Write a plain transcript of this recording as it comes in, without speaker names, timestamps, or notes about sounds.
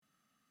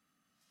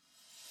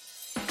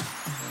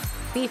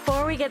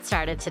Before we get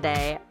started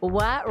today,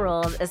 What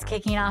Rules is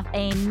kicking off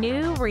a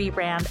new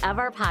rebrand of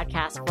our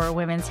podcast for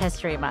Women's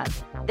History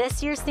Month.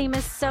 This year's theme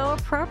is so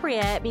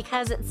appropriate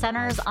because it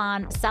centers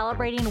on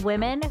celebrating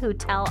women who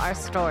tell our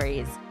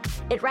stories.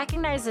 It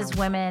recognizes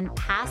women,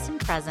 past and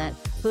present,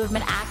 who have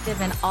been active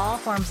in all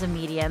forms of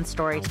media and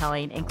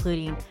storytelling,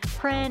 including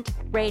print,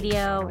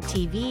 radio,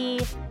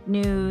 TV,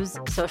 news,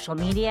 social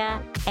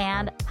media,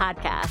 and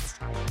podcast.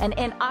 And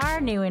in our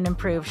new and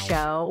improved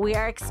show, we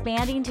are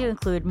expanding to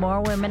include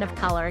more women of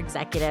color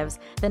executives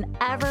than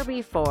ever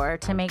before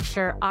to make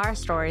sure our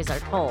stories are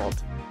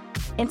told.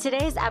 In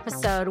today's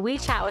episode, we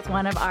chat with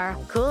one of our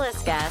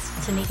coolest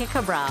guests, Tanika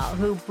Cabral,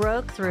 who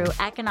broke through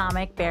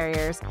economic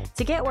barriers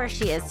to get where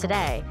she is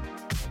today.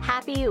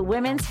 Happy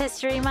Women's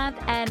History Month,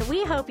 and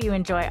we hope you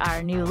enjoy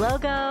our new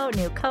logo,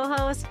 new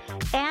co-host,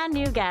 and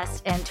new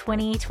guest in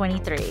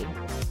 2023.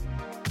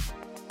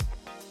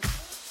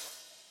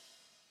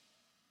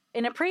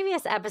 In a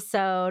previous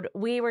episode,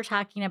 we were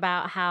talking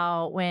about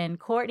how when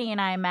Courtney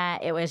and I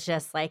met, it was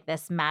just like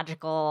this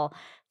magical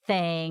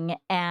thing.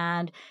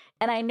 And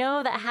I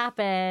know that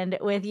happened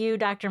with you,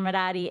 Dr.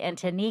 Madadi, and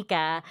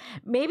Tanika,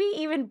 maybe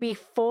even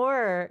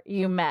before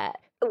you met.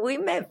 We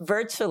met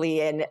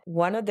virtually, and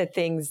one of the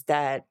things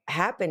that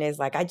happened is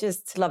I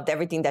just loved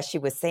everything that she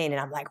was saying. And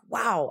I'm like,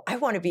 wow, I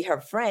want to be her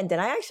friend. And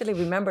I actually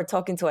remember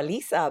talking to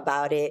Alisa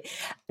about it.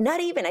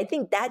 I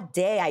think that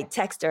day I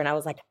texted her and I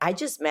was like, I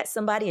just met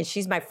somebody and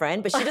she's my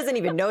friend, but she doesn't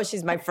even know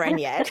she's my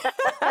friend yet.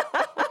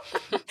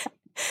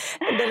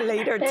 And then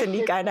later,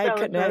 Tanika and I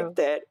connected.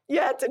 True.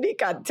 Yeah,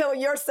 Tanika, tell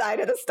your side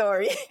of the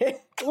story.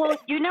 Well,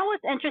 you know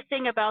what's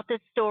interesting about this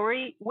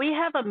story? We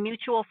have a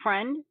mutual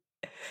friend.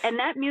 And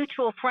that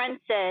mutual friend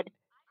said,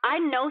 I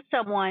know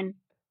someone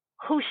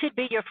who should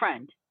be your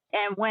friend.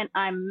 And when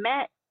I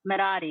met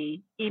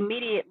Madadi,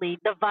 immediately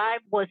the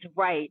vibe was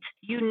right.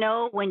 You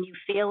know when you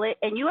feel it,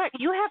 and you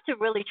have to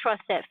really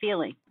trust that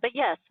feeling. But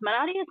yes,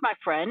 Madadi is my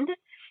friend,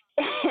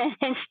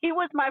 and she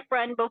was my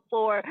friend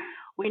before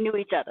we knew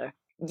each other.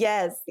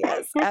 Yes,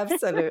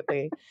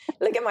 absolutely.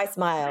 Look at my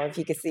smile if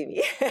you can see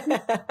me.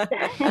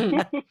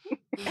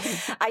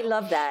 I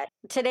love that.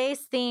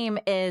 Today's theme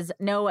is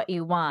Know What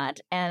You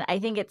Want. And I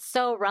think it's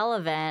so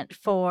relevant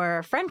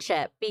for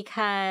friendship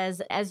because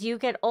as you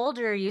get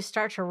older, you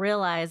start to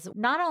realize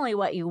not only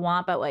what you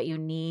want, but what you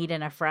need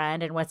in a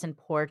friend and what's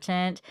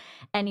important.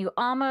 And you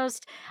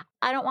almost,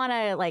 I don't want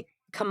to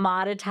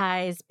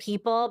commoditize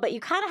people, but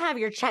you kind of have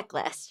your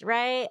checklist,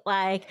 right?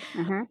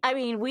 I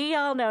mean, we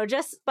all know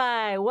just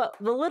by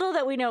the little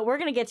that we know, we're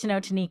going to get to know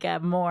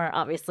Tanika more,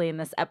 obviously, in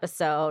this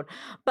episode,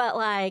 but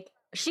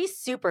she's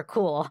super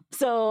cool.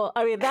 So,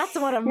 I mean, that's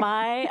one of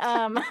my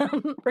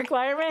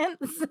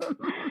requirements.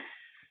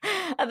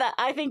 That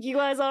I think you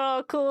guys are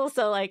all cool.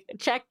 So,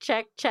 check,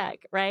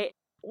 right?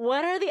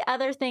 What are the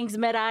other things,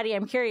 Madadi,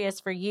 I'm curious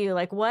for you,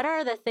 what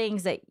are the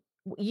things that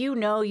you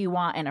know you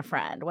want in a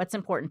friend? What's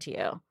important to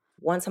you?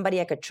 One, somebody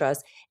I could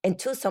trust, and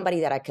two, somebody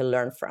that I could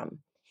learn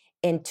from.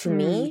 And to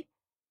me,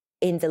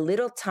 in the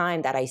little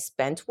time that I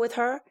spent with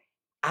her,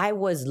 I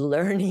was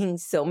learning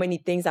so many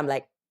things. I'm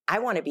like, I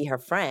want to be her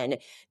friend,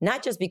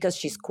 not just because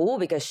she's cool,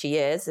 because she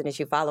is. And if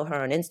you follow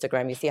her on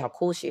Instagram, you see how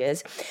cool she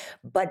is,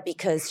 but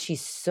because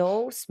she's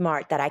so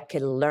smart that I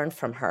could learn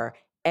from her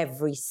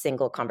every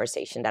single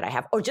conversation that I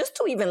have, or just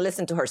to even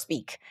listen to her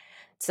speak.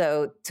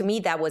 So to me,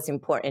 that was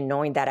important,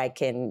 knowing that I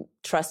can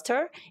trust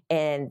her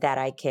and that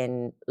I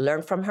can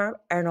learn from her,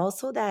 and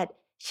also that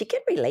she can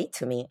relate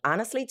to me.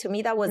 Honestly, to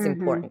me, that was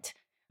important.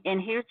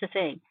 And here's the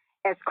thing.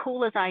 As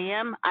cool as I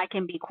am, I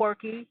can be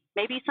quirky.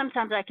 Maybe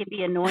sometimes I can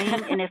be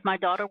annoying. And if my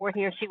daughter were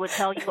here, she would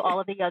tell you all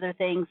of the other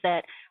things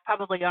that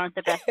probably aren't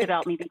the best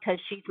about me because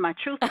she's my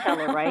truth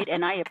teller, right?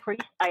 And I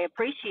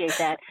appreciate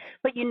that.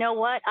 But you know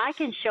what? I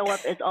can show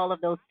up as all of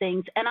those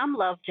things, and I'm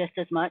loved just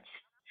as much.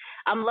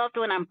 I'm loved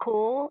when I'm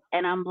cool,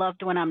 and I'm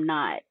loved when I'm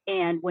not.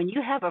 And when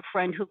you have a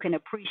friend who can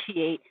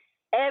appreciate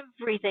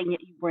everything that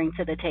you bring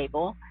to the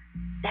table,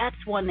 that's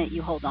one that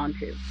you hold on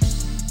to.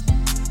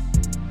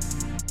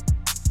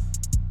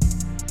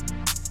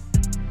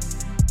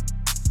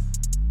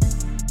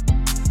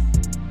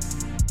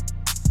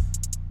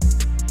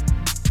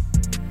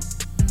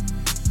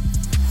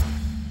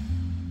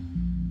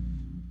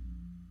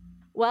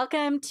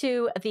 Welcome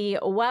to the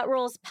What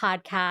Rules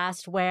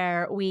podcast,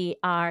 where we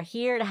are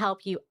here to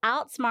help you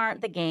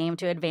outsmart the game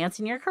to advance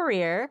in your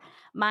career.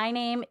 My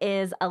name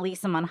is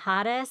Alisa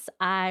Monjadas.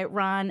 I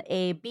run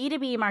a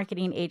B2B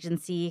marketing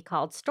agency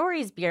called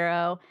Stories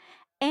Bureau,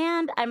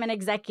 and I'm an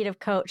executive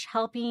coach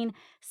helping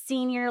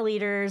senior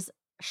leaders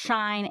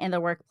shine in the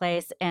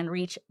workplace and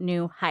reach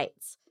new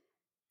heights.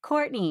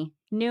 Courtney,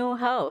 new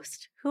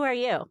host. Who are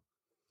you?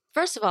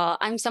 First of all,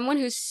 I'm someone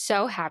who's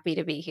so happy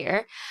to be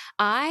here.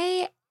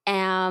 I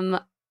am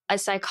a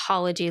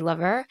psychology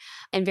lover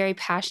and very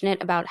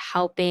passionate about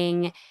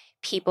helping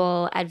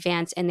people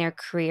advance in their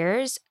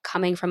careers,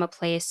 coming from a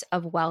place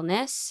of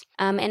wellness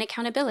and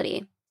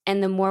accountability.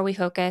 And the more we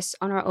focus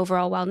on our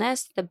overall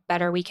wellness, the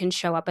better we can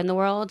show up in the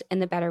world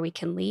and the better we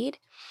can lead.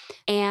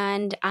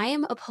 And I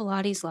am a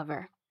Pilates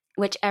lover.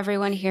 which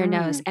everyone here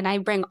knows. And I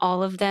bring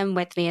all of them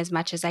with me as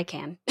much as I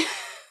can.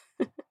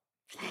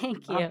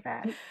 Thank you.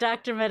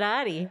 Dr.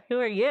 Madadi, who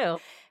are you?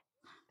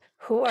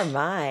 Who am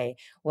I?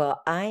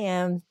 Well, I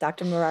am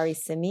Dr. Murari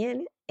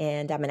Simeon,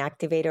 and I'm an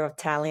activator of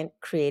talent,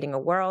 creating a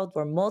world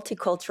where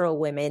multicultural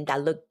women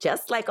that look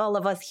just like all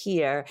of us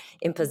here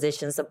in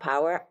positions of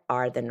power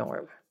are the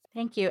norm.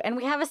 Thank you. And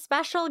we have a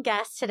special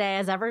guest today,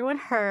 as everyone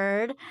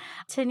heard.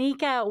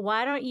 Tanika,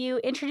 why don't you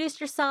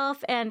introduce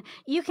yourself? And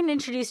you can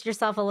introduce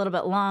yourself a little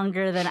bit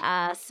longer than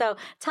us. So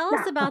tell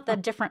us about the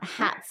different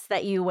hats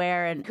that you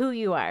wear and who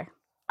you are.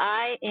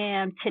 I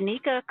am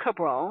Tanika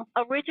Cabral,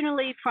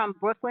 originally from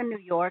Brooklyn, New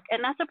York,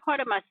 and that's a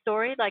part of my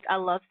story. Like, I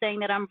love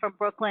saying that I'm from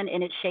Brooklyn,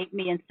 and it shaped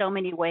me in so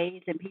many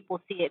ways, and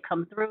people see it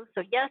come through.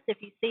 So yes,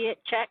 if you see it,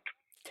 check.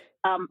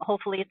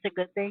 Hopefully it's a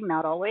good thing,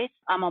 not always.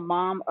 I'm a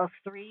mom of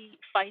 3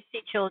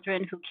 feisty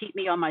children who keep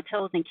me on my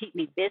toes and keep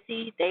me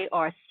busy. They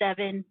are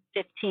 7,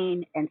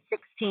 15, and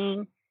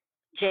 16,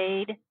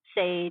 Jade,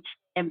 Sage,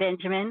 and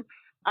Benjamin.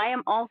 I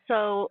am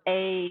also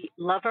a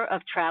lover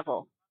of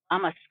travel.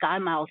 I'm a Sky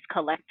Miles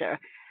collector.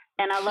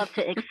 And I love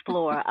to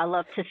explore. I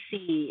love to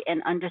see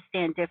and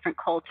understand different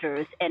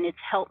cultures. And it's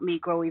helped me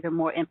grow even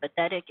more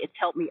empathetic. It's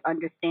helped me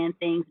understand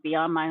things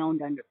beyond my own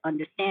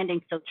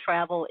understanding. So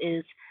travel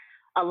is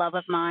a love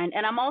of mine.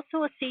 And I'm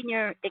also a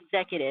senior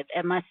executive.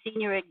 And my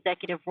senior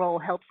executive role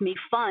helps me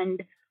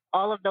fund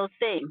all of those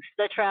things,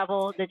 the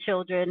travel, the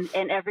children,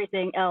 and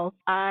everything else.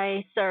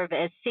 I serve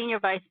as Senior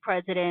Vice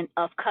President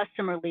of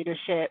Customer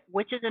Leadership,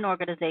 which is an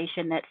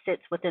organization that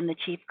sits within the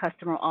Chief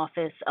Customer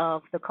Office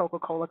of the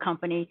Coca-Cola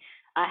Company.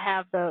 I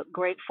have the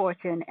great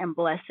fortune and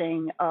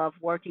blessing of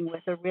working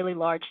with a really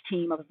large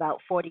team of about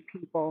 40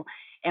 people,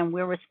 and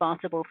we're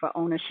responsible for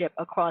ownership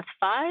across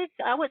 5,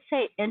 I would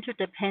say,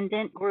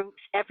 interdependent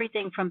groups,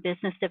 everything from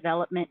business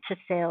development to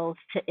sales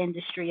to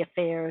industry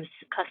affairs,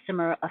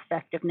 customer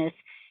effectiveness,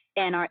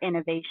 and our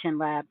innovation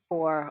lab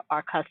for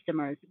our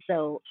customers.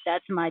 So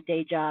that's my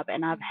day job,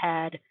 and I've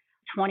had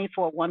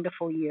 24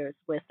 wonderful years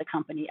with the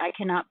company. I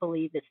cannot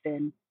believe it's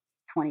been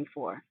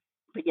 24,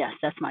 but yes,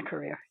 that's my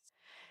career.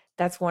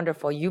 That's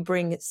wonderful. You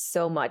bring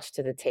so much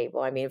to the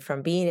table. I mean,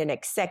 from being an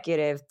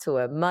executive to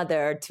a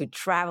mother to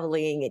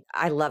traveling,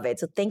 I love it.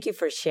 So thank you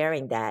for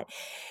sharing that.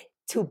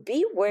 To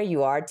be where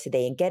you are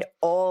today and get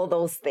all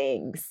those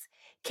things,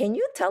 can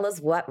you tell us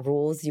what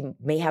rules you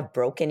may have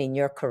broken in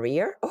your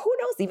career, or who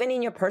knows, even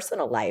in your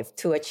personal life,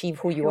 to achieve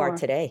who you are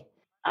today?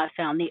 I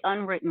found the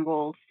unwritten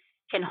rules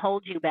can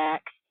hold you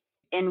back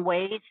in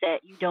ways that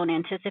you don't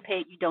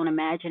anticipate, you don't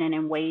imagine, and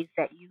in ways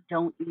that you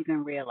don't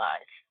even realize.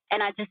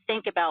 And I just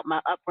think about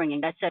my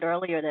upbringing. I said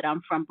earlier that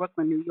I'm from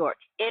Brooklyn, New York.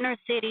 Inner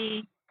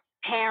city,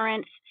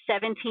 parents,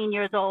 17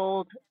 years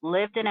old,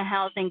 lived in a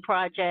housing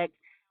project.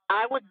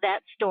 I was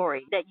that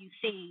story that you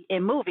see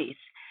in movies.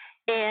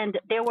 And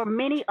there were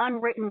many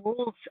unwritten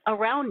rules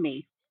around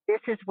me.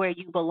 This is where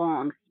you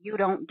belong. You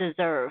don't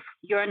deserve.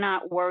 You're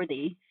not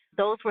worthy.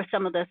 Those were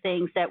some of the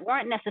things that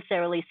weren't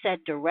necessarily said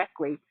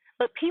directly,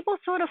 but people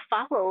sort of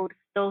followed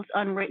those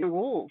unwritten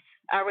rules.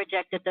 I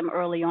rejected them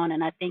early on,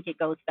 and I think it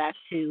goes back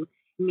to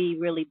me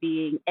really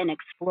being an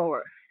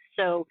explorer.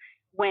 So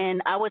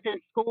when I was in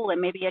school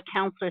and maybe a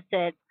counselor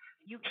said,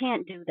 you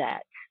can't do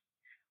that,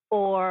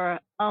 or,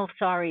 oh,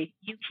 sorry,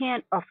 you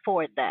can't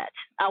afford that.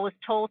 I was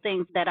told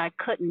things that I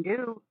couldn't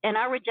do, and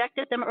I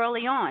rejected them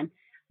early on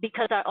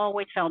because I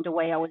always found a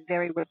way. I was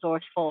very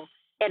resourceful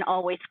and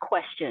always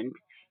questioned.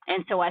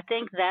 And so I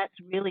think that's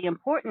really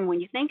important. When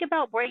you think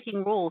about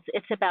breaking rules,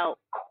 it's about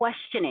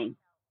questioning.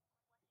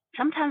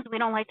 Sometimes we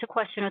don't like to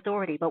question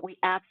authority, but we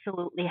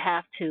absolutely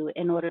have to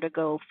in order to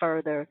go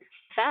further,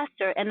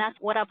 faster. And that's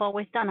what I've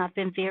always done. I've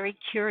been very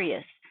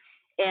curious.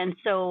 And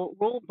so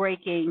rule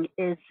breaking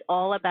is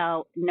all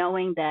about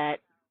knowing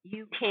that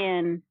you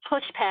can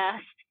push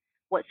past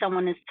what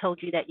someone has told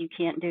you that you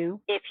can't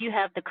do if you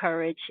have the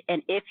courage,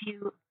 and if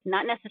you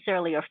not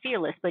necessarily are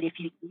fearless, but if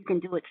you can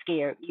do it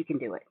scared, you can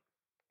do it.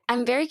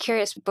 I'm very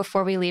curious,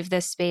 before we leave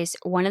this space,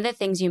 one of the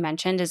things you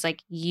mentioned is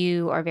like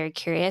you are very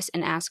curious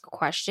and ask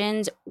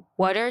questions.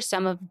 What are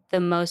some of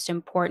the most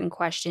important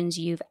questions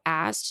you've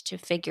asked to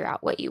figure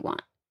out what you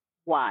want?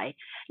 Why?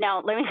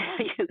 Now, let me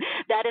tell you,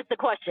 that is the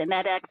question.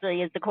 That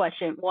actually is the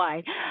question,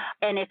 why?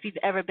 And if you've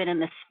ever been in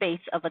the space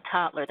of a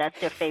toddler, that's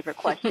their favorite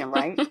question,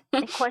 right?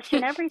 They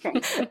question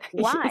everything.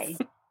 Why?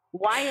 Yes.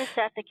 Why is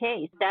that the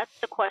case? That's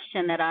the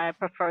question that I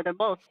prefer the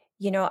most.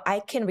 You know,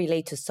 I can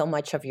relate to so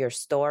much of your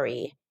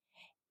story.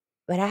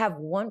 But I have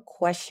one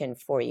question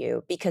for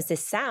you, because it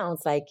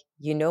sounds like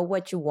you know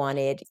what you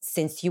wanted.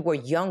 Since you were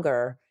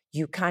younger,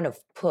 you kind of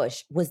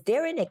pushed. Was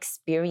there an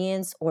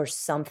experience or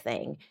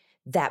something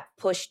that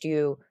pushed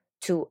you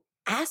to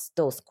ask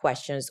those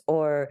questions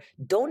or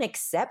don't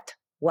accept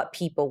what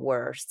people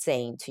were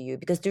saying to you?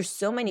 Because there's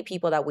so many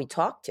people that we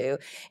talk to,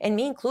 and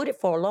me included,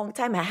 for a long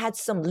time, I had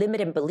some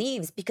limiting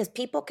beliefs because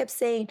people kept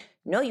saying,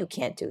 no, you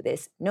can't do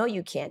this. No,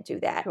 you can't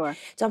do that. Sure.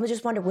 So I'm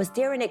just wondering, was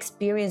there an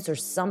experience or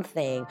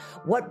something?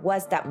 What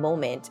was that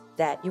moment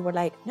that you were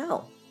like,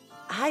 no,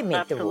 I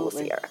make the rules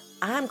here.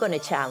 I'm going to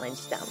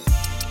challenge them.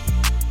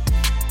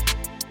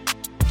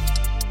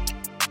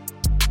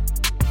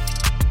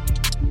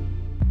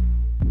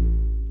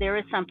 there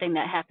is something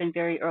that happened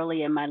very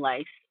early in my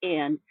life,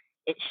 and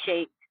it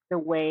shaped the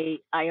way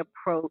I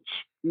approach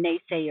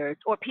naysayers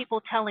or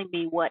people telling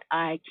me what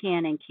I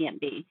can and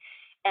can't be.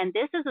 And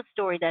this is a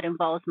story that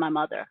involves my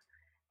mother.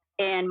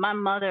 And my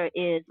mother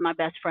is my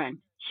best friend.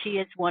 She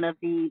is one of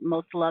the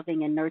most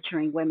loving and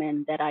nurturing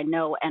women that I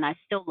know. And I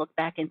still look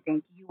back and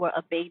think, you were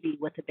a baby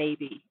with a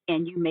baby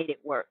and you made it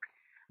work.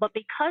 But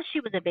because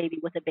she was a baby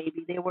with a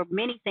baby, there were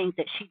many things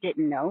that she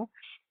didn't know.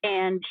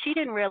 And she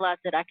didn't realize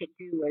that I could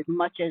do as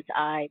much as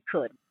I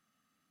could.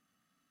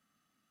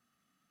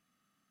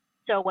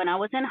 So when I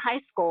was in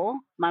high school,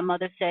 my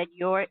mother said,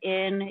 you're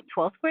in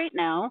 12th grade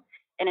now,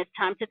 and it's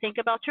time to think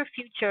about your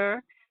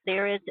future.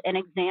 There is an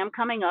exam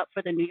coming up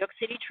for the New York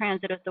City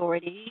Transit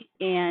Authority,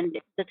 and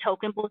the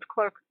token booth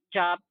clerk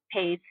job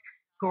pays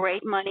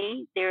great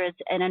money. There is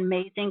an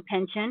amazing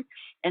pension,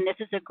 and this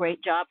is a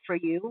great job for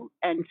you,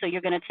 and so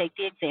you're going to take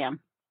the exam.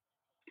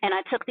 And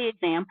I took the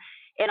exam,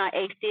 and I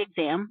aced the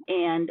exam,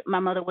 and my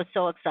mother was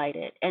so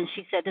excited. And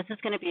she said, this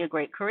is going to be a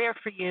great career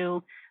for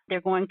you.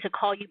 They're going to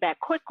call you back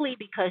quickly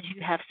because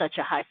you have such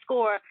a high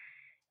score.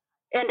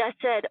 And I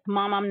said,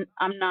 Mom,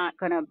 I'm not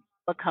going to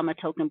become a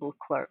token booth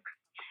clerk.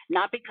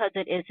 Not because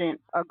it isn't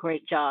a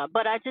great job,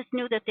 but I just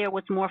knew that there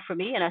was more for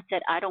me. And I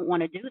said, I don't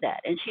want to do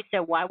that. And she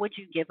said, why would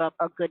you give up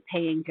a good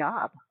paying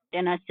job?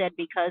 And I said,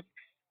 because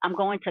I'm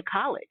going to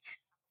college.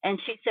 And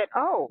she said,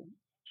 oh,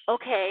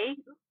 okay.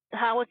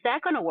 How is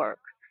that going to work?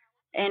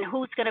 And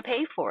who's going to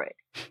pay for it?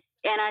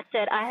 And I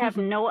said, I have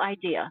no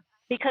idea,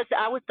 because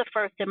I was the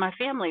first in my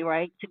family,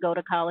 right, to go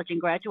to college and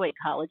graduate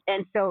college.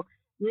 And so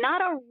not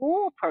a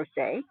rule per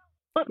se,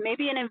 but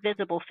maybe an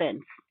invisible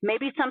fence,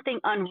 maybe something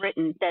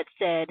unwritten that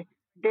said,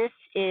 this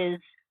is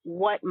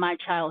what my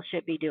child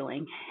should be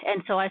doing.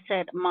 And so I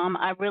said, Mom,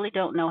 I really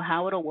don't know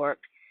how it'll work,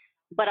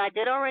 but I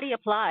did already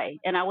apply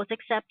and I was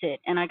accepted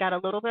and I got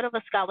a little bit of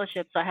a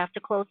scholarship. So I have to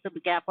close the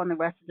gap on the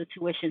rest of the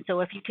tuition. So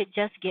if you could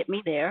just get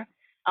me there,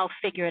 I'll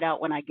figure it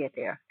out when I get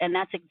there. And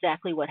that's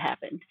exactly what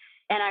happened.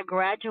 And I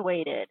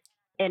graduated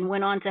and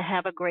went on to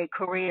have a great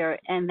career.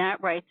 And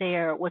that right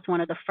there was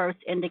one of the first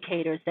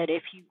indicators that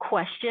if you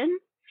question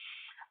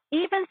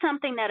even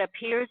something that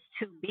appears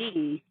to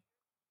be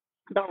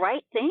the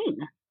right thing,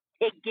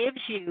 it gives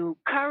you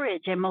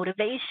courage and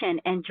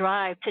motivation and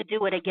drive to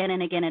do it again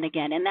and again and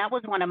again. And that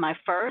was one of my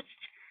first,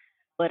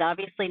 but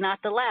obviously not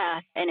the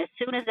last. And as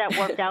soon as that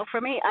worked out for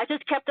me, I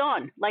just kept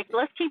on. Like,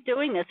 let's keep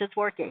doing this. It's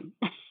working.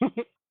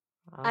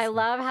 Awesome. I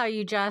love how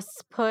you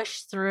just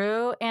push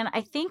through. And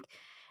I think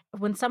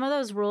when some of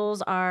those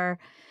rules are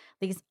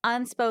these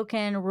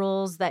unspoken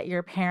rules that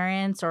your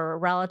parents or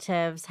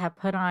relatives have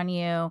put on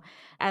you,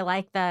 I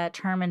like the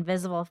term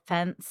invisible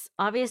fence.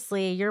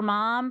 Obviously, your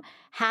mom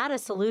had a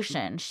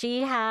solution.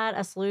 She had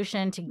a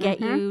solution to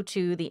get you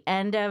to the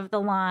end of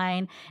the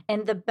line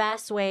in the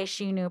best way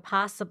she knew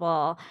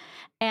possible.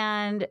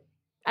 And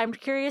I'm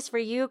curious for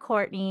you,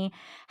 Courtney,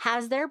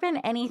 has there been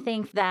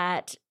anything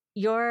that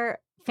your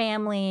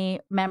family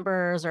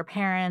members or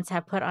parents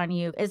have put on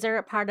you? Is there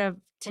a part of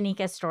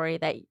Tanika's story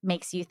that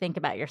makes you think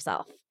about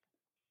yourself?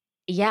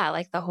 Yeah,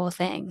 like the whole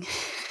thing.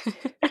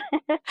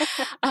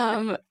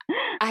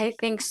 I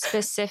think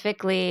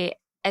specifically,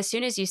 as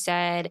soon as you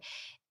said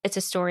it's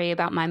a story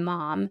about my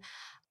mom,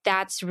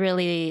 that's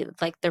really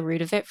like the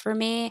root of it for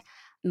me.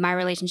 My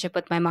relationship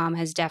with my mom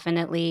has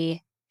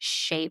definitely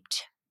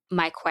shaped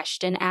my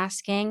question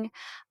asking.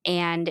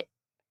 And,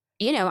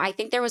 you know, I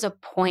think there was a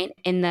point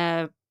in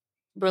the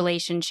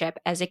relationship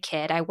as a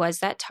kid. I was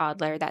that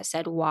toddler that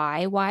said,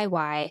 why,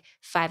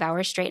 5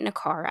 hours straight in a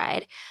car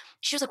ride.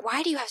 She was like,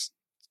 why do you have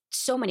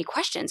so many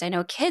questions? I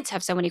know kids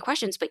have so many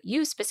questions, but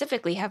you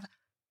specifically have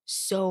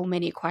so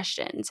many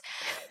questions.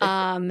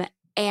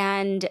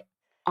 And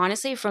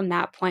honestly, from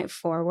that point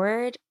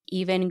forward,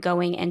 even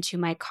going into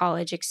my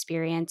college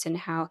experience and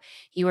how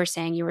you were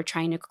saying you were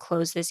trying to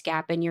close this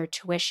gap in your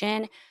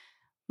tuition,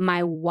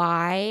 my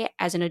why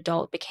as an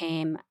adult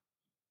became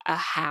a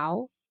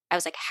how. I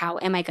was like, how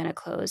am I going to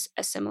close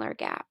a similar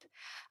gap?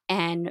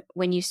 And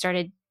when you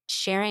started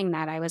sharing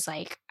that, I was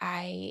like,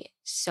 I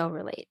so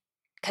relate.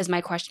 Because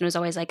my question was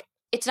always like,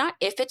 it's not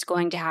if it's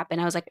going to happen.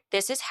 I was like,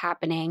 this is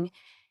happening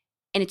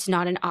and it's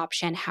not an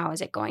option. How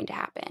is it going to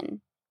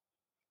happen?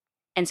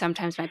 And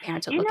sometimes my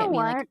parents would look at me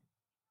like,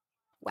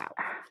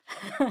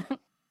 wow.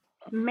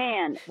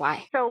 Man.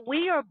 Why? So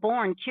we are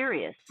born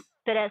curious,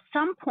 but at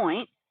some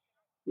point,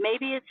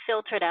 maybe it's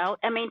filtered out.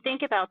 I mean,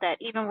 think about that,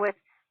 even with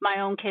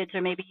my own kids, or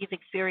maybe you've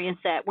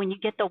experienced that when you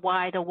get the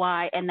why,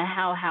 and the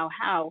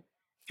how,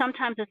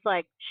 sometimes it's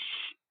like,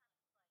 shh,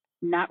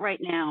 not right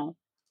now.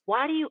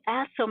 Why do you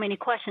ask so many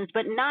questions,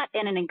 but not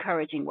in an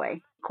encouraging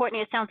way? Courtney,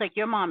 it sounds like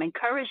your mom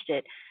encouraged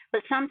it,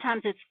 but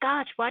sometimes it's,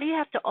 gosh, why do you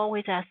have to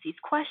always ask these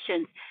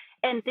questions?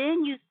 And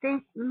then you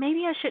think,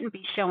 maybe I shouldn't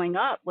be showing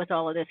up with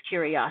all of this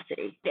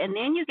curiosity. And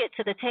then you get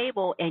to the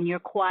table and you're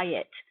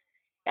quiet.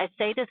 I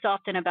say this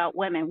often about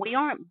women. We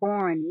aren't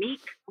born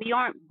meek. We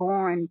aren't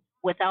born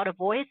without a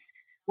voice.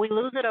 We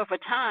lose it over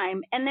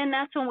time. And then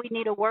that's when we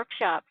need a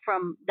workshop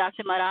from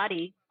Dr.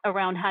 Marati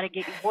around how to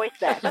get your voice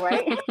back,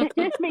 right?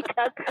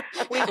 Because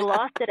we've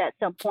lost it at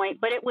some point,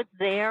 but it was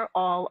there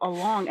all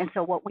along. And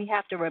so what we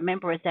have to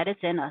remember is that it's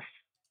in us.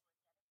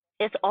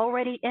 It's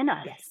already in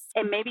us. Yes.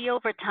 And maybe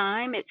over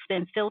time it's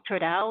been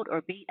filtered out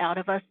or beat out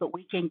of us, but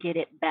we can get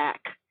it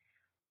back.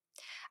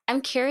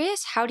 I'm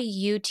curious, how do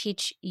you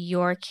teach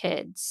your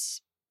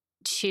kids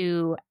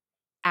to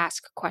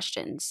ask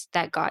questions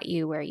that got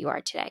you where you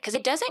are today? Because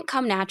it doesn't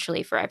come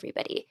naturally for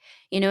everybody.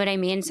 You know what I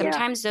mean?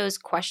 Sometimes those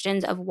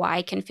questions of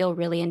why can feel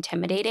really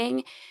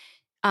intimidating.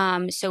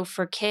 So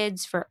for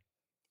kids, for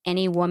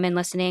any woman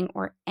listening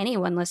or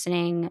anyone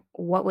listening,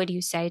 what would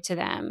you say to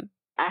them?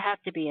 I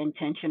have to be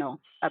intentional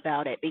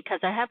about it because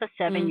I have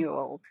a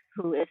 7-year-old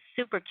who is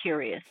super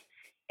curious.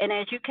 And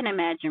as you can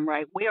imagine,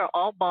 right, we are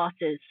all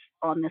bosses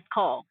on this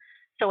call.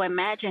 So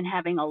imagine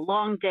having a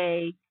long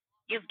day,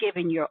 you've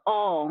given your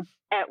all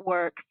at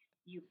work,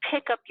 you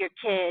pick up your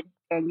kid,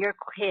 and your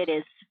kid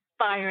is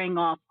firing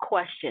off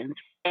questions.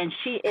 And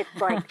it's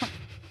like,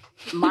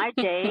 my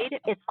Jade,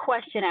 it's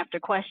question after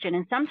question.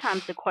 And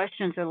sometimes the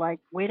questions are like,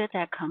 where did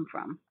that come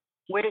from?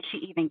 Where did she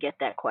even get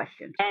that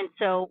question? And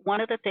so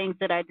one of the things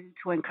that I do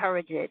to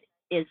encourage it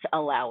is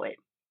allow it.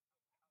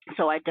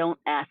 So I don't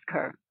ask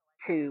her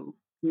to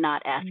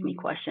not ask me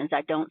questions.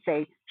 I don't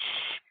say,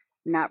 shh,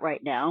 not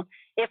right now.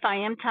 If I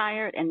am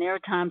tired, and there are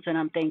times when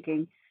I'm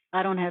thinking,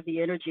 I don't have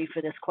the energy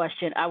for this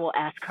question, I will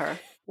ask her,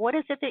 what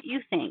is it that you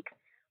think?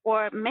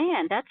 Or,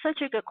 man, that's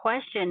such a good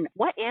question.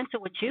 What answer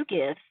would you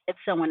give if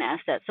someone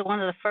asked that? So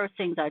one of the first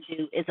things I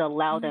do is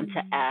allow them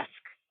to ask.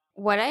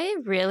 What I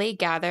really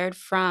gathered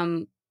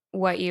from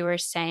what you were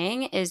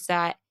saying is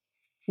that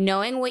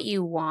knowing what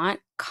you want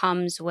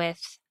comes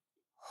with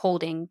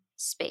holding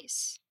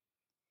space.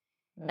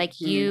 Like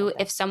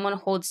if someone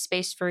holds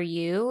space for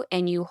you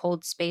and you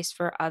hold space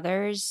for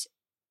others,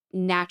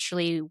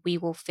 naturally we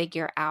will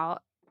figure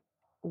out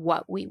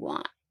what we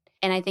want.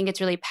 And I think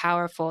it's really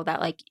powerful that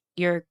like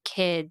your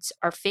kids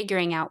are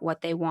figuring out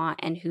what they want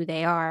and who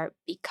they are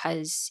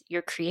because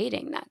you're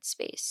creating that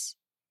space.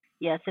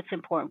 Yes, it's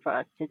important for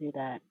us to do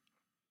that.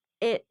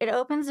 It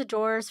opens the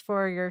doors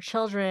for your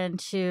children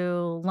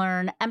to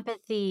learn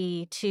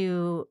empathy,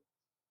 to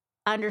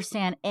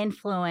understand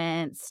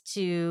influence,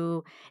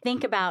 to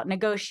think about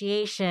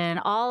negotiation.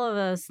 All of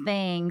those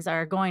things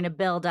are going to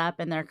build up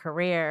in their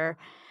career.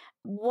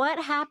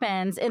 What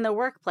happens in the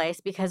workplace?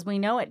 Because we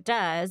know it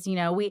does. You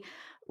know, we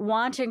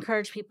want to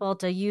encourage people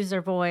to use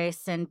their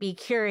voice and be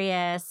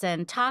curious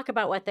and talk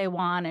about what they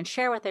want and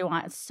share what they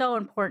want. It's so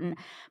important.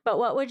 But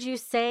what would you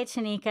say,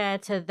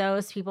 Tanika, to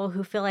those people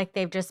who feel like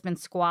they've just been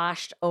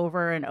squashed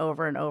over and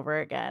over and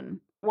over again?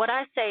 What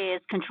I say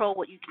is control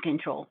what you can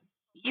control.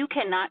 You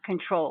cannot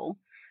control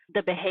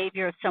the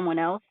behavior of someone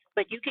else,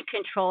 but you can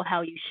control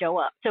how you show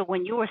up. So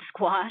when you are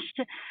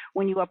squashed,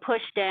 when you are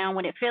pushed down,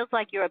 when it feels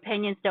like your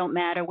opinions don't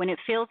matter, when it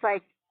feels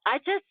like, I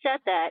just said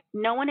that,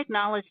 no one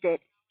acknowledged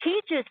it, he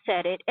just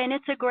said it, and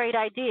it's a great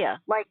idea.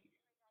 Like,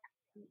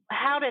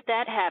 how did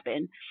that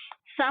happen?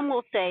 Some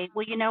will say,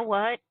 well, you know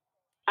what?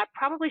 I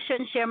probably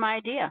shouldn't share my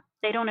idea.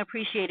 They don't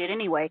appreciate it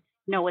anyway.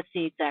 No, it's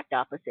the exact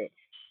opposite.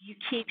 You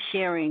keep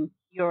sharing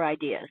your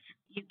ideas.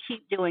 You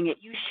keep doing it.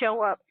 You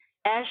show up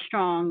as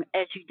strong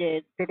as you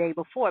did the day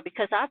before,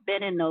 because I've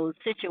been in those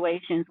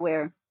situations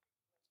where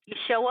you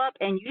show up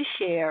and you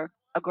share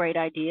a great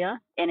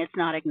idea and it's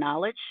not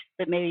acknowledged,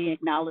 but maybe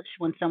acknowledged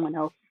when someone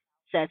else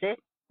says it,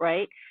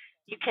 right?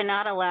 You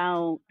cannot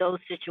allow those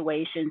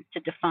situations to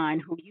define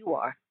who you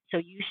are. So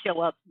you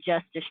show up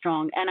just as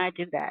strong, and I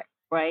do that,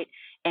 right?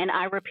 And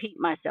I repeat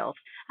myself.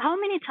 How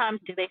many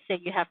times do they say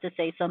you have to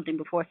say something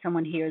before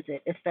someone hears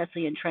it,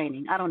 especially in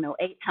training? I don't know,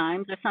 8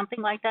 times or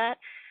something like that.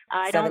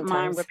 I 7 don't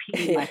mind times.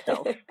 repeating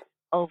myself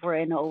over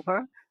and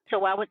over.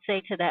 So I would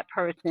say to that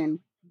person,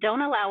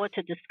 don't allow it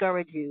to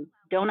discourage you.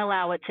 Don't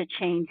allow it to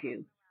change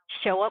you.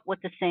 Show up with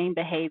the same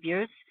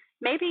behaviors.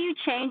 Maybe you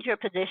change your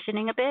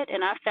positioning a bit,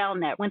 and I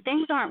found that when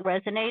things aren't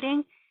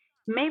resonating,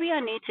 maybe I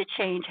need to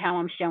change how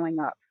I'm showing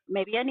up.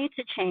 Maybe I need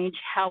to change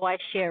how I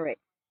share it.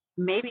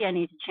 Maybe I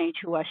need to change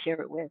who I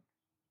share it with.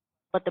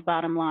 But the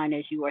bottom line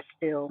is you are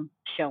still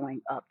showing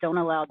up. Don't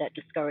allow that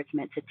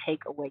discouragement to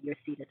take away your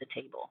seat at the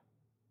table.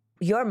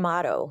 Your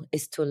motto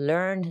is to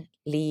learn,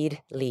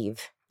 lead,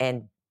 leave.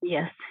 And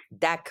yes,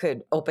 that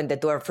could open the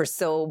door for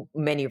so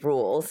many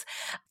rules.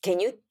 Can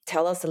you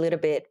tell us a little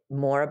bit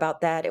more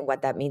about that and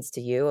what that means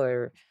to you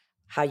or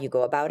how you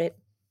go about it?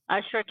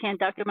 I sure can,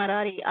 Dr.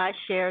 Marati. I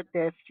shared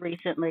this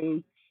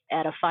recently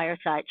at a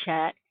fireside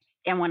chat.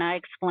 And when I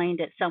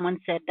explained it, someone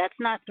said, that's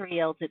not 3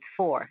 L's, it's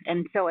 4.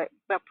 And so it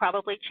will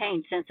probably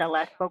changed since I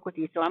last spoke with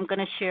you. So I'm going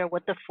to share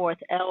what the 4th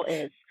L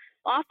is.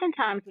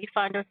 Oftentimes we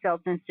find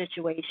ourselves in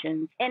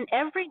situations, and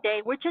every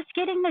day we're just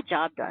getting the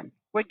job done.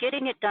 We're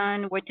getting it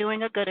done. We're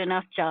doing a good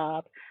enough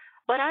job.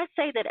 But I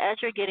say that as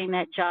you're getting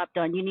that job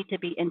done, you need to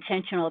be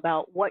intentional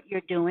about what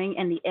you're doing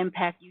and the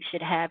impact you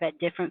should have at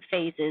different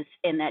phases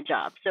in that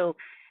job. So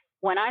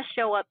when I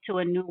show up to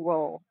a new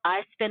role,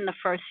 I spend the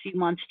first few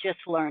months just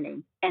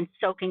learning and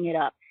soaking it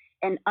up.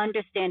 and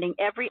understanding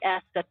every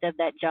aspect of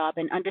that job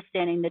and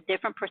understanding the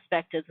different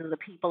perspectives of the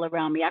people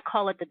around me. I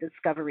call it the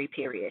discovery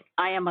period.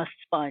 I am a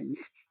sponge.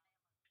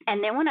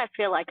 And then when I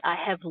feel like I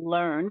have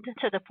learned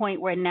to the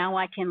point where now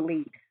I can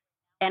lead,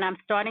 and I'm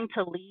starting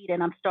to lead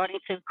and I'm starting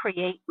to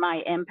create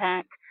my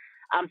impact,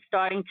 I'm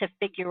starting to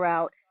figure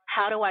out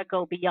how do I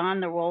go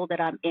beyond the role that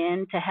I'm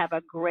in to have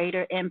a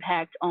greater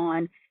impact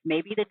on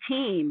maybe the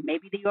team,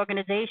 maybe the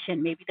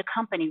organization, maybe the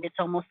company. It's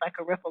almost like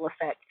a ripple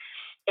effect.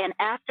 And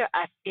after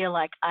I feel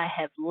like I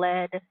have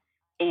led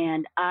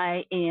and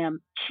I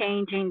am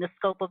changing the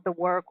scope of the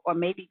work or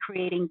maybe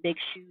creating big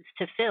shoes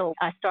to fill,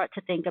 I start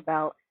to think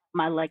about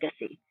my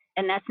legacy.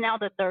 And that's now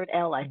the third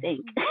L, I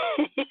think.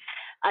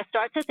 I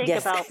start to think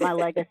Yes. about my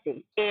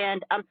legacy.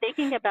 And I'm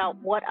thinking about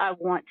what I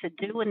want to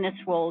do in this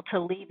role to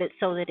leave it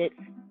so that it's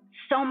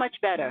so much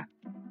better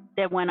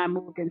than when I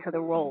moved into the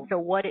role. So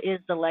what is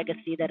the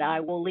legacy that I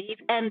will leave?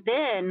 And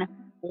then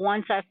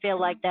once I feel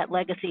like that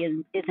legacy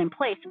is in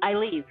place, I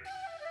leave.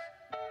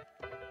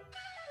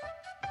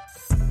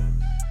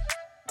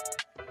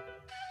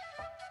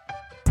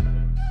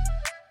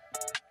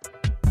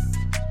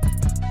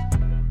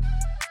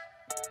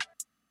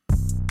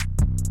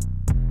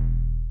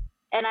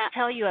 And I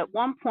tell you, at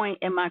one point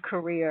in my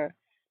career,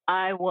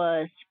 I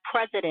was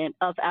president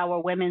of our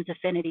Women's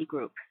Affinity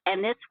Group.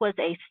 And this was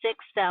a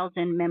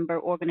 6,000 member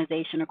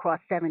organization across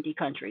 70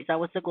 countries. I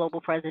was the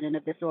global president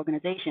of this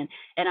organization.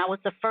 And I was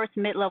the first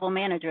mid-level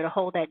manager to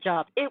hold that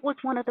job. It was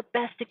one of the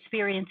best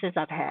experiences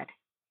I've had.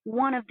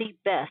 One of the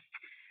best.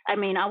 I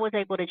mean, I was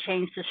able to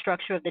change the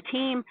structure of the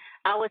team.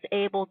 I was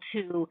able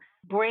to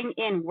bring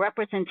in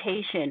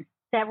representation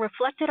that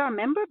reflected our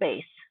member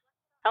base.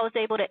 I was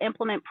able to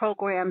implement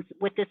programs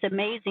with this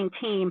amazing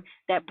team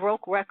that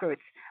broke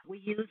records. We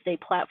used a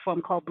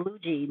platform called Blue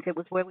Jeans. It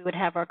was where we would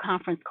have our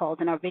conference calls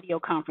and our video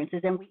conferences,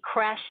 and we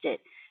crashed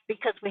it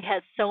because we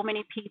had so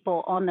many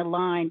people on the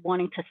line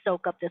wanting to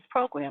soak up this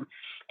program.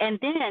 And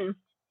then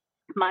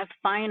my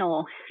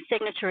final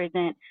signature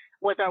event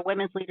was our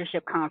Women's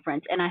Leadership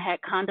Conference, and I had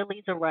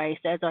Condoleezza Rice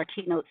as our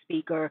keynote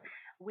speaker.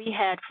 We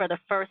had, for the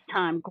first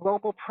time,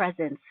 global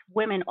presence,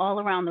 women all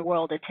around the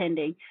world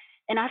attending.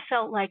 And I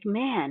felt like,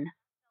 man,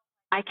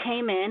 I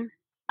came in,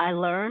 I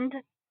learned,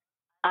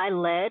 I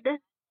led,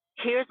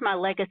 here's my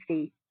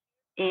legacy.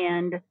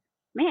 And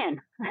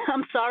man,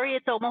 I'm sorry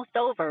it's almost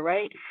over,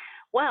 right?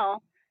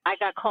 Well, I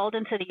got called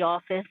into the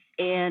office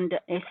and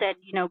they said,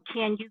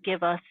 can you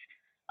give us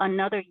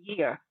another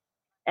year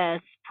as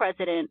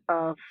president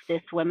of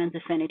this Women's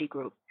Affinity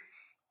Group?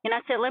 And I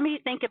said, let me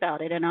think about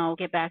it and I'll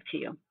get back to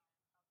you.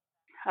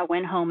 I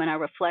went home and I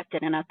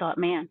reflected and I thought,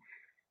 man,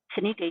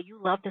 Tanika,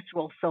 you love this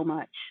role so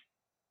much.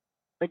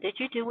 But did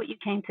you do what you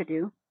came to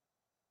do?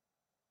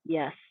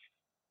 Yes.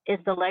 Is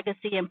the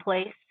legacy in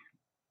place?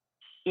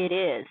 It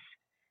is.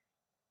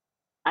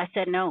 I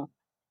said, no,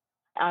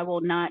 I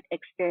will not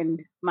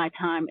extend my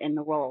time in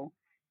the role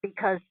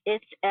because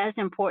it's as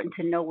important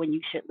to know when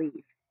you should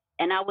leave.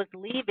 And I was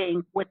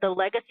leaving with the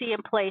legacy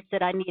in place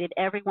that I needed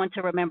everyone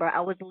to remember. I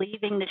was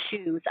leaving the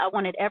shoes. I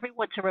wanted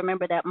everyone to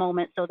remember that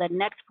moment so the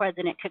next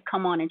president could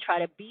come on and try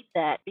to beat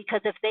that.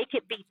 Because if they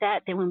could beat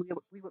that, then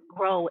we would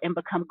grow and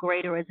become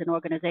greater as an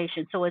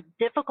organization. So as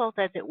difficult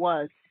as it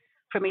was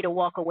for me to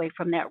walk away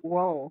from that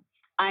role,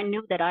 I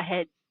knew that I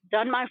had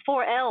done my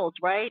 4 L's,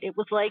 right? It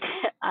was like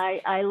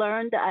I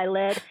learned, I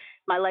led,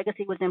 my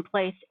legacy was in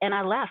place, and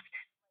I left.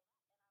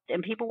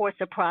 And people were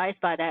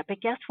surprised by that.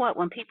 But guess what?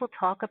 When people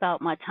talk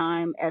about my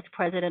time as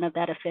president of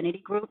that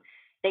affinity group,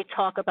 they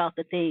talk about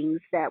the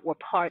things that were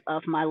part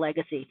of my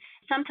legacy.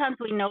 Sometimes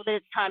we know that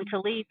it's time to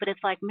leave, but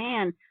it's like,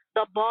 man,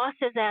 the boss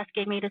is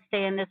asking me to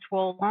stay in this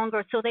role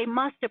longer, so they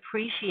must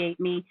appreciate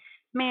me.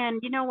 Man,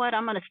 you know what?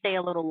 I'm going to stay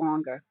a little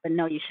longer. But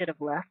no, you should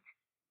have left.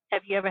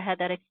 Have you ever had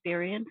that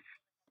experience?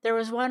 There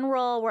was one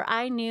role where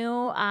I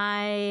knew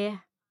I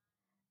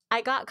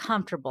got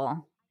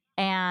comfortable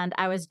and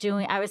I was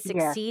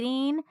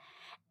succeeding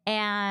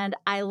and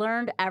I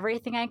learned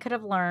everything I could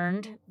have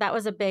learned. That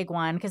was a big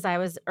one because I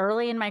was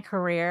early in my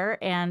career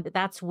and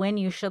that's when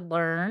you should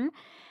learn.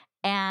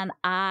 And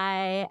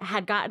I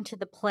had gotten to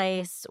the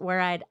place where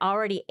I'd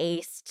already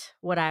aced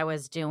what I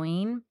was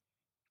doing.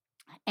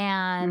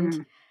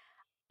 And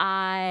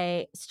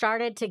I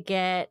started to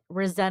get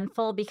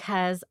resentful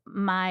because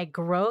my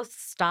growth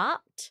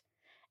stopped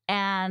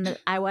and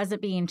I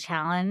wasn't being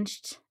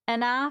challenged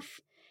enough.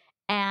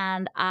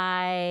 And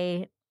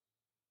I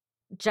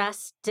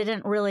just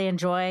didn't really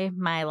enjoy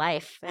my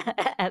life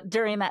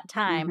during that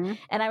time.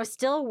 And I was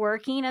still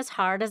working as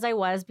hard as I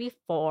was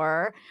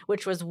before,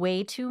 which was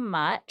way too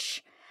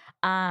much.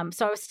 So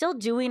I was still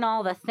doing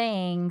all the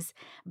things,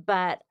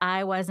 but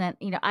I wasn't,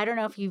 I don't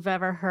know if you've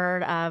ever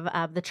heard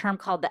of the term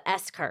called the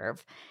S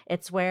curve.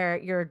 It's where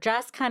you're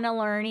just kind of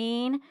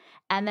learning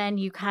and then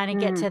you kind of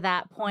get to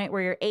that point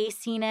where you're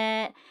acing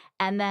it.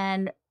 And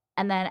then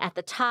at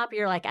the top,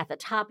 you're like at the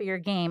top of your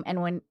game.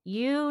 And when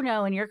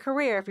in your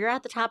career, if you're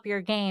at the top of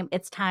your game,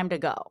 it's time to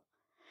go.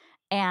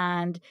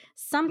 And Yes.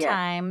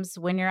 sometimes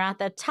when you're at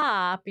the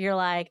top, you're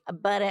like,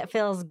 but it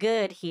feels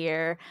good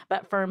here.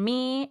 But for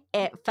me,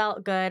 it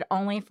felt good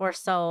only for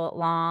so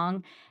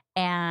long.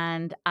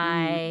 And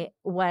I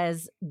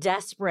was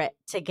desperate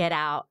to get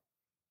out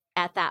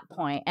at that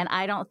point. And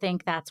I don't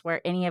think that's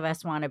where any of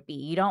us want to be.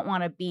 You don't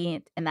want to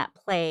be in that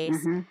place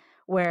Mm-hmm.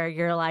 where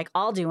you're like,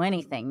 I'll do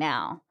anything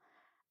now.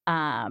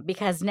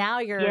 Because now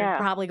you're Yeah.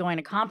 probably going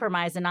to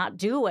compromise and not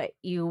do what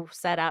you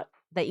set out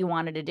that you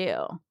wanted to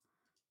do.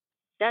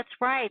 That's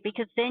right,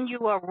 because then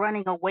you are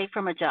running away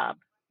from a job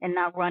and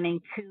not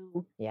running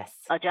to Yes.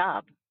 a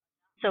job.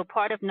 So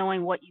part of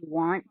knowing what you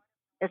want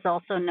is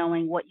also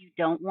knowing what you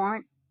don't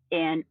want.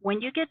 And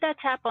when you get that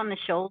tap on the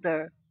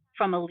shoulder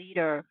from a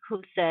leader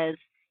who says,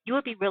 you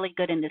would be really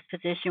good in this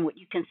position, would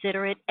you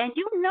consider it? And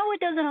you know it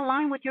doesn't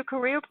align with your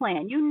career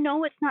plan. You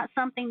know it's not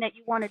something that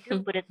you want to do,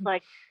 but it's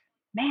like,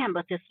 man,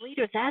 but this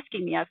leader's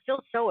asking me. I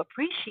feel so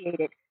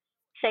appreciated.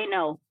 Say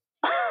no.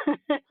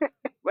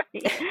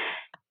 Right?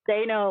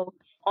 Say no.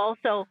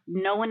 Also,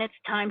 know when it's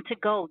time to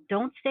go.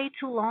 Don't stay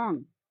too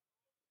long.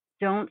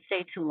 Don't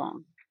stay too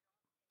long.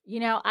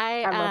 You know,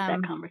 I love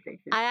that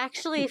conversation. I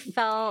actually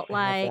felt I love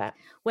like that.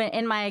 when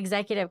in my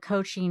executive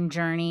coaching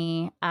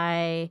journey,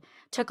 I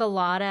took a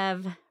lot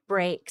of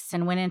breaks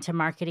and went into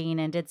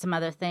marketing and did some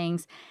other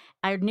things.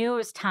 I knew it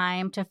was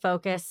time to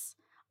focus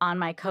on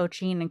my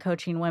coaching and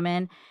coaching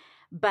women.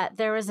 But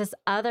there was this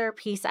other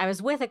piece. I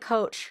was with a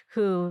coach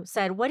who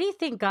said, what do you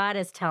think God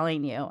is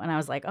telling you? And I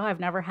was like, oh,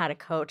 I've never had a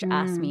coach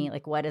ask me,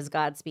 like, what is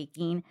God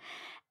speaking?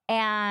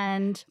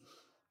 And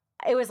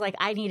it was like,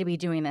 I need to be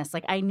doing this.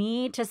 Like, I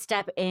need to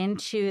step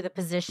into the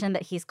position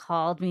that he's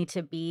called me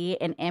to be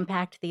and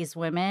impact these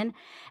women.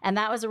 And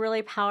that was a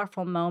really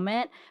powerful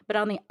moment. But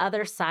on the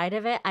other side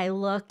of it, I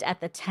looked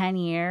at the 10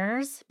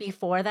 years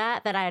before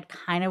that I had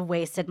kind of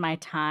wasted my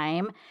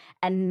time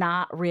and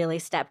not really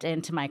stepped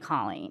into my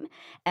calling.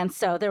 And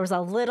so there was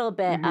a little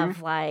bit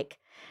of like,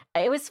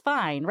 it was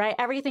fine, right?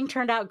 Everything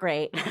turned out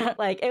great.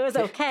 Like it was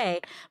okay.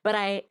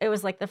 But it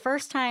was like the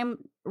first time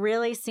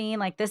really seeing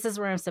like, this is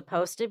where I'm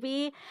supposed to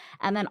be.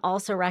 And then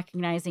also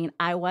recognizing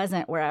I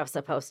wasn't where I was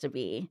supposed to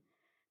be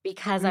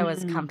because I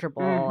was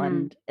comfortable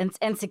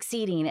and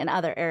succeeding in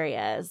other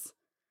areas.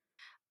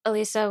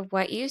 Elisa,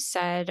 what you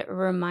said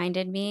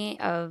reminded me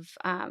of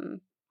an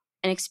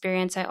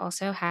experience I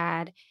also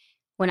had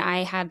when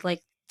I had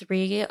like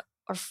 3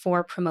 or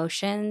 4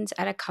 promotions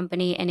at a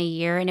company in a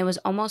year. And it was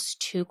almost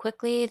too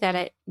quickly that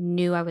I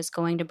knew I was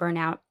going to burn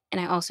out.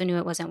 And I also knew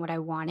it wasn't what I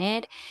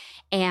wanted.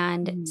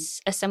 And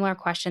a similar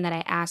question that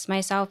I asked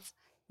myself,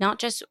 not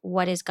just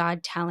what is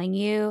God telling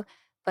you,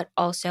 but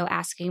also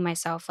asking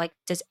myself, like,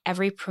 does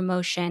every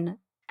promotion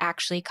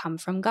actually come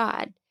from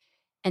God?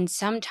 And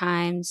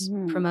sometimes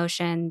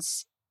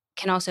promotions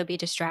can also be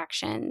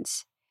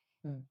distractions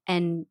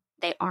and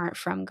they aren't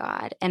from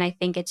God. And I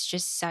think it's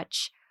just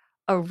such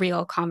a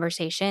real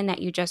conversation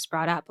that you just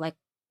brought up. Like,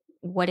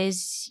 what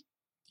is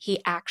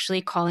he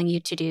actually calling you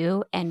to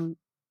do? And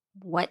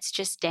what's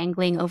just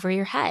dangling over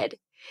your head?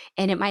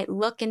 And it might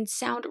look and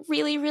sound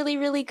really, really,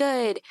 really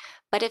good.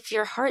 But if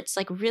your heart's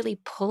like really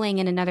pulling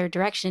in another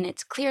direction,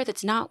 it's clear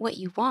that's not what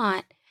you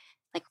want.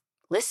 Like,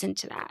 listen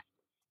to that.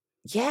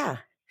 Yeah.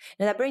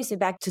 Now that brings me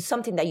back to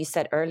something that you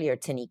said earlier,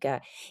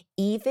 Tanika.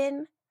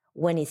 Even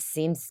when it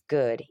seems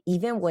good,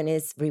 even when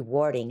it's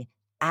rewarding,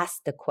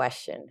 ask the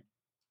question,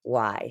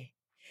 why?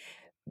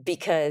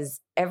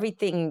 Because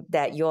everything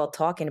that you're all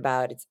talking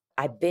about,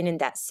 I've been in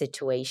that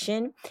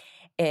situation.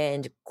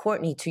 And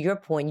Courtney, to your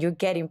point, you're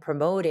getting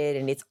promoted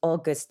and it's all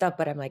good stuff.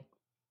 But I'm like,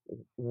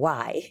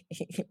 why?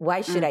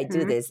 Why should I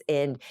do this?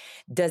 And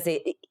does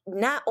it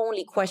not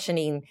only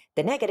questioning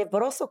the negative,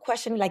 but also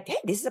questioning like, hey,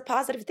 this is a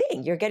positive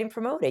thing. You're getting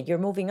promoted. You're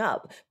moving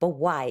up. But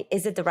why?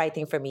 Is it the right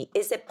thing for me?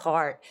 Is it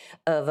part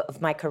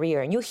of my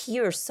career? And you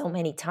hear so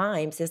many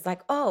times, it's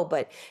like, oh,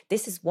 but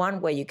this is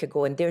one way you could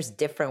go and there's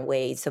different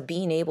ways. So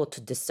being able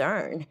to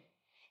discern,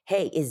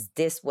 hey, is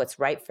this what's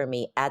right for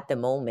me at the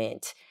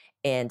moment?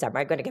 And am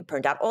I going to get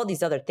burned out? All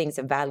these other things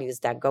and values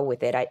that go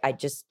with it. I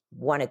just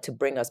wanted to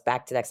bring us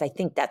back to that because I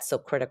think that's so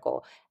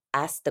critical.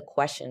 Ask the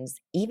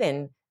questions,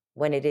 even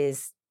when it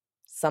is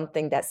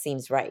something that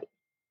seems right.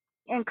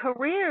 And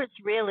careers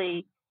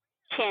really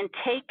can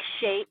take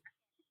shape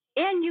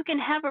and you can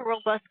have a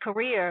robust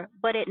career,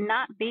 but it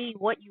not be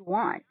what you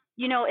want.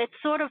 You know, it's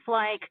sort of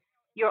like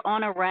you're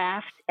on a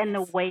raft and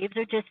the waves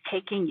are just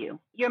taking you.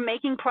 You're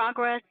making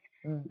progress.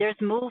 There's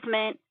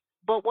movement.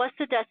 But what's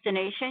the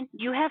destination?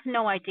 You have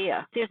no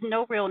idea. There's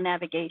no real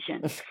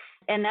navigation.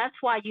 And that's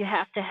why you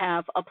have to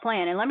have a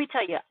plan. And let me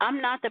tell you,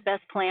 I'm not the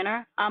best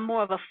planner. I'm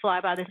more of a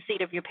fly by the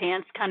seat of your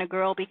pants kind of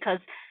girl because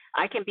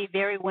I can be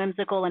very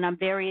whimsical and I'm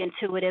very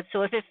intuitive.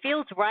 So if it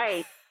feels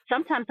right,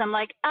 sometimes I'm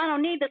like, I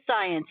don't need the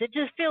science. It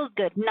just feels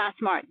good. Not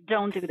smart.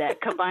 Don't do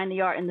that. Combine the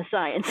art and the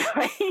science,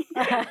 right?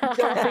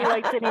 Don't be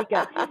like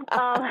Tanika.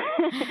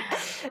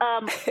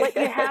 But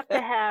you have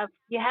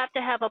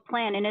to have a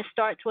plan, and it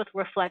starts with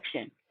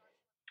reflection.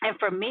 And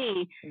for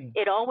me,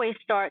 it always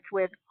starts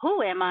with,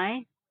 who am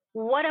I?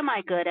 What am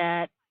I good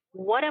at?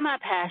 What am I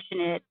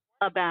passionate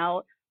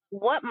about?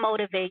 what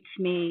motivates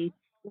me,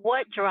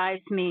 what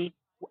drives me,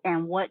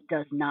 and what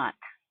does not.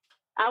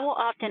 I will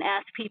often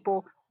ask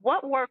people,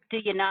 what work do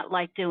you not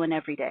like doing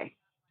every day?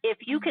 If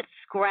you could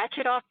scratch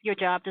it off your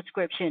job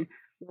description,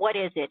 what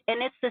is it?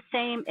 And it's the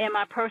same in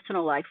my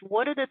personal life.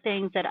 What are the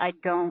things that I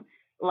don't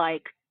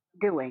like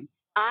doing?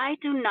 I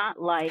do not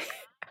like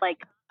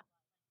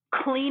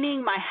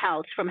cleaning my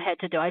house from head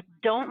to toe. I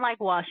don't like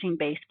washing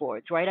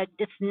baseboards, right?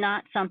 It's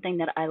not something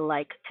that I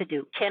like to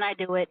do. Can I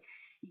do it?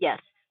 Yes.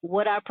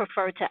 Would I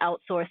prefer to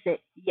outsource it?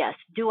 Yes.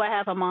 Do I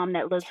have a mom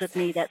that lives with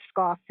me that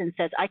scoffs and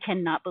says, I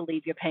cannot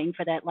believe you're paying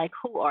for that? Like,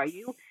 who are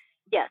you?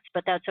 Yes,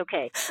 but that's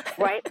okay,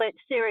 right? But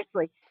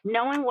seriously,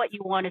 knowing what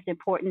you want is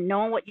important.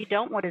 Knowing what you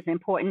don't want is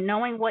important.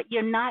 Knowing what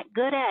you're not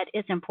good at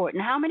is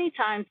important. How many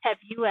times have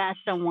you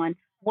asked someone,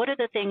 what are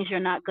the things you're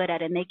not good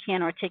at, and they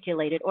can't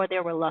articulate it or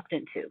they're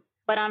reluctant to?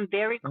 But I'm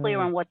very clear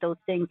on what those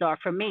things are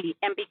for me.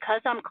 And because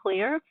I'm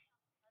clear,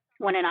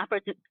 when an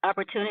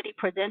opportunity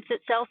presents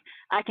itself,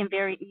 I can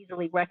very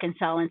easily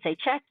reconcile and say,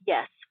 check,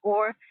 yes,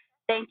 or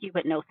thank you,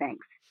 but no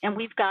thanks. And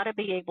we've got to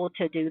be able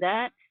to do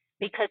that,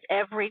 because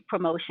every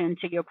promotion,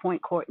 to your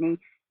point, Courtney,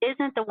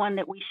 isn't the one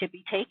that we should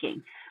be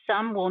taking.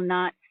 Some will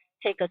not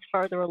take us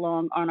further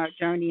along on our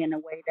journey in a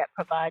way that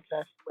provides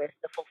us with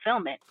the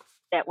fulfillment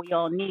that we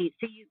all need.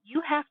 So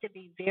you have to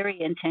be very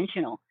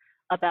intentional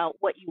about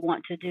what you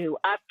want to do.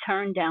 I've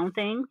turned down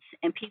things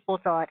and people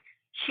thought,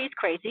 she's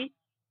crazy.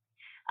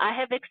 I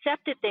have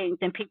accepted things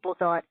and people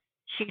thought,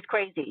 she's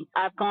crazy.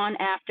 I've gone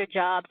after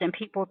jobs and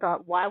people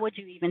thought, why would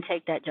you even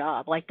take that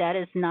job? Like, that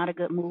is not a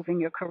good move in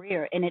your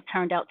career. And it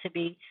turned out to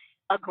be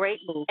a great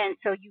move. And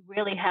so you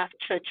really have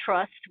to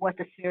trust what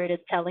the Spirit is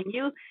telling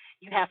you.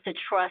 You have to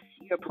trust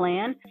your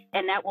plan,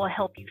 and that will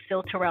help you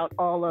filter out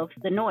all of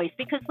the noise.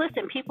 Because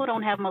listen, people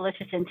don't have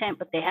malicious intent,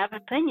 but they have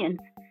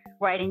opinions,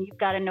 right? And you've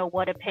got to know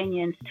what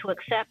opinions to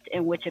accept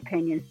and which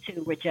opinions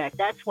to reject.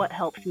 That's what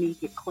helps me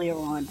get clear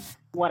on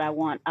what I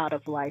want out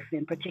of life,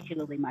 and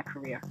particularly my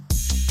career.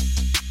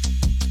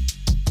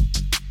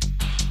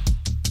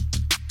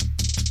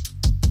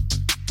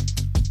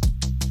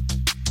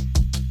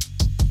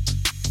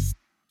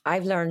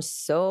 I've learned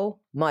so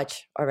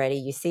much already.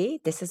 You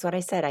see, this is what I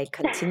said. I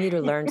continue to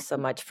learn so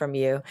much from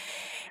you.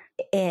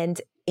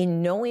 And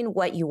in knowing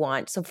what you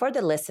want. So for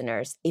the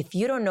listeners, if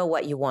you don't know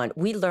what you want,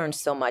 we learned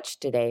so much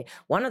today.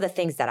 One of the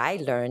things that I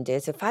learned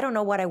is, if I don't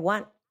know what I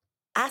want,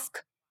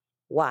 ask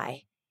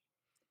why.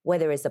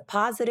 Whether it's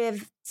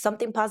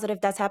something positive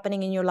that's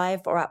happening in your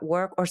life or at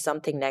work, or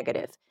something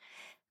negative.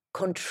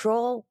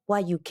 Control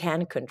what you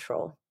can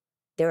control.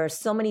 There are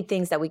so many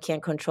things that we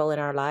can't control in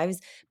our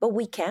lives, but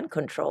we can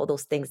control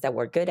those things that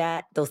we're good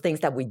at, those things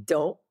that we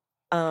don't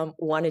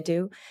want to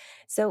do.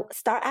 So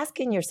start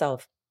asking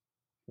yourself,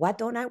 what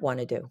don't I want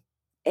to do?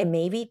 And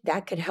maybe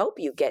that could help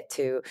you get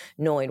to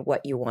knowing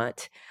what you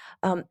want.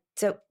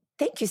 So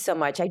thank you so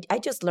much. I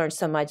just learned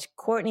so much.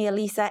 Courtney,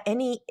 Elisa,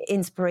 any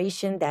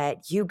inspiration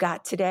that you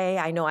got today?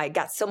 I know I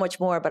got so much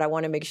more, but I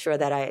want to make sure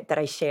that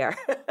I share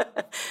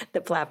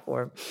the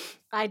platform.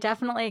 I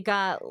definitely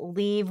got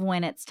leave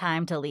when it's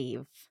time to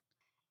leave.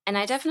 And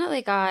I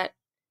definitely got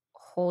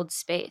hold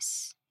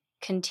space,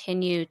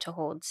 continue to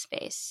hold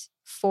space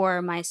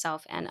for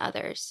myself and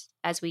others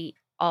as we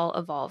all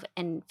evolve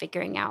in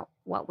figuring out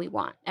what we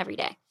want every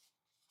day.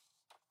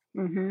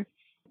 Mm-hmm.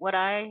 What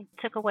I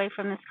took away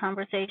from this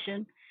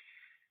conversation,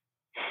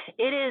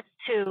 it is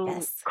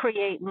to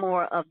create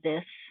more of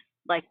this,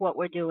 like what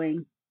we're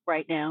doing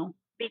right now,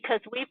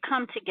 because we've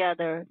come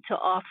together to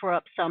offer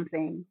up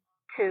something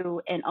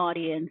to an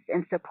audience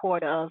in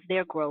support of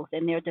their growth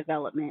and their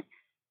development,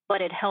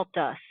 but it helped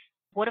us.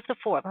 What if the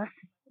four of us,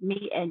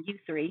 me and you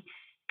three,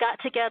 got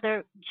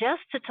together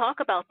just to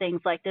talk about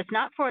things like this,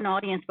 not for an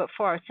audience, but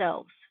for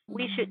ourselves? Mm-hmm.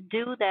 We should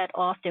do that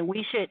often.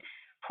 We should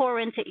pour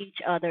into each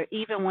other,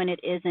 even when it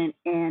isn't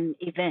an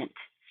event.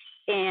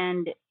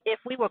 And if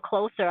we were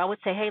closer, I would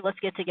say, hey, let's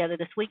get together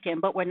this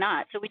weekend, but we're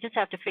not. So we just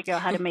have to figure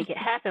out how to make it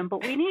happen.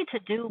 But we need to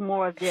do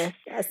more of this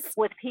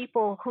with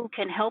people who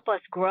can help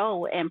us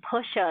grow and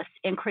push us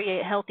and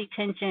create healthy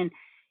tension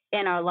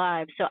in our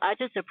lives. So I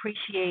just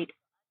appreciate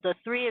the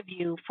three of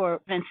you for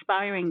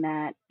inspiring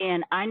that.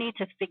 And I need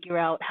to figure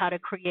out how to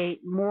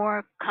create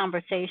more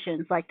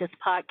conversations like this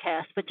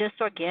podcast, but just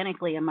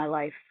organically in my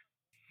life.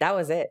 That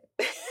was it.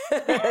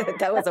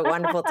 That was a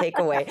wonderful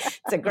takeaway.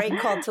 It's a great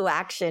call to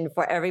action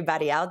for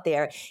everybody out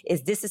there.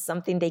 This is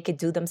something they could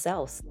do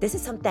themselves. This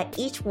is something that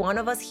each one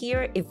of us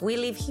here, if we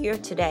leave here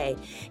today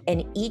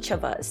and each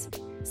of us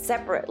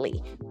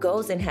separately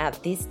goes and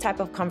have these type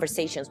of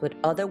conversations with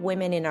other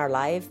women in our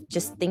life,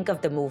 just think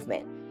of the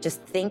movement.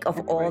 Just think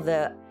of all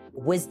the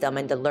wisdom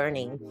and the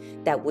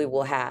learning that we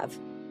will have.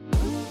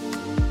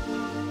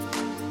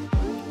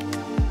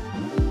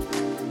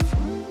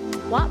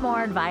 Want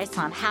more advice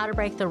on how to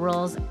break the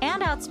rules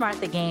and outsmart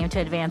the game to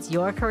advance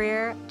your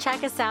career?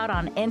 Check us out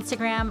on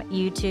Instagram,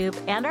 YouTube,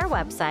 and our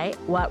website,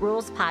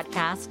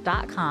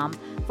 whatrulespodcast.com,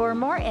 for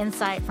more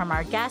insight from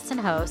our guests and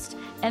hosts,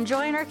 and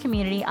join our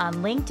community on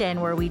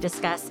LinkedIn, where we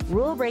discuss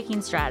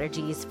rule-breaking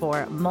strategies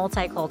for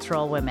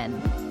multicultural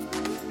women.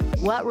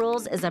 What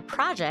Rules is a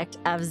project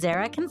of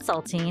Zara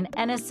Consulting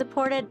and is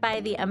supported by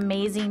the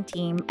amazing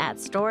team at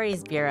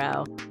Stories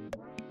Bureau.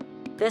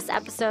 This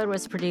episode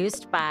was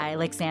produced by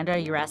Alexandra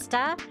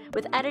Uresta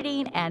with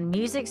editing and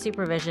music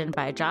supervision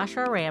by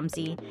Joshua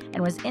Ramsey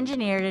and was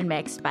engineered and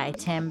mixed by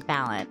Tim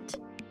Ballant.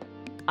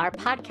 Our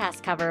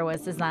podcast cover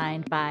was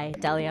designed by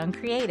DeLeon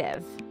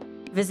Creative.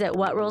 Visit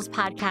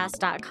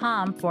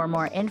whatrulespodcast.com for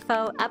more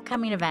info,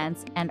 upcoming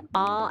events, and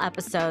all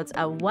episodes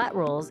of What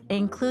Rules,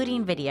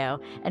 including video,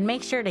 and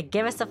make sure to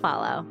give us a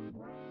follow.